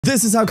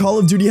This is how Call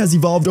of Duty has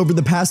evolved over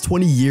the past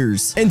 20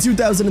 years. In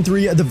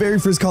 2003, the very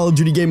first Call of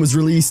Duty game was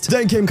released.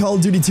 Then came Call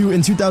of Duty 2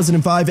 in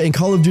 2005 and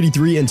Call of Duty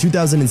 3 in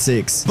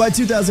 2006. By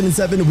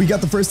 2007, we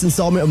got the first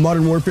installment of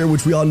Modern Warfare,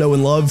 which we all know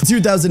and love.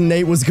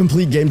 2008 was a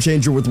complete game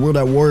changer with World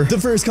at War, the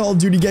first Call of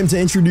Duty game to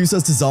introduce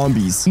us to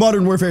zombies.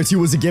 Modern Warfare 2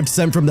 was a gift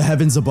sent from the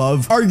heavens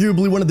above,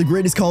 arguably one of the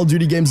greatest Call of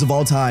Duty games of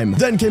all time.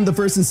 Then came the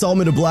first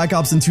installment of Black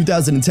Ops in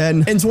 2010.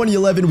 In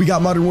 2011, we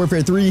got Modern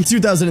Warfare 3.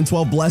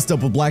 2012 blessed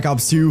up with Black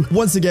Ops 2.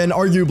 Once again,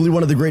 arguably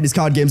one of the greatest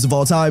COD games of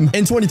all time.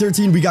 In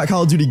 2013, we got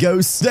Call of Duty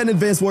Ghosts, then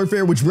Advanced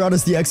Warfare, which brought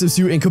us the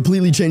exosuit and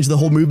completely changed the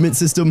whole movement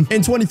system.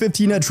 In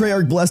 2015,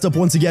 Treyarch blessed up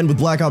once again with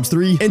Black Ops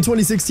 3. In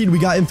 2016, we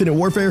got Infinite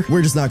Warfare.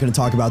 We're just not going to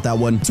talk about that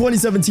one.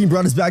 2017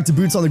 brought us back to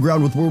boots on the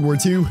ground with World War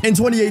II. In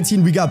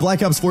 2018, we got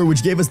Black Ops 4,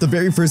 which gave us the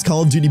very first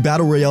Call of Duty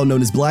Battle Royale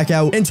known as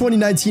Blackout. In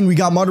 2019, we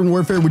got Modern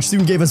Warfare, which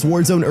soon gave us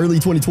Warzone early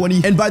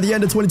 2020. And by the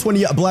end of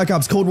 2020, Black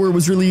Ops Cold War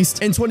was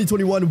released. In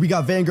 2021, we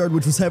got Vanguard,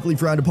 which was heavily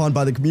frowned upon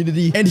by the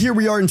community. And here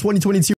we are in 2022.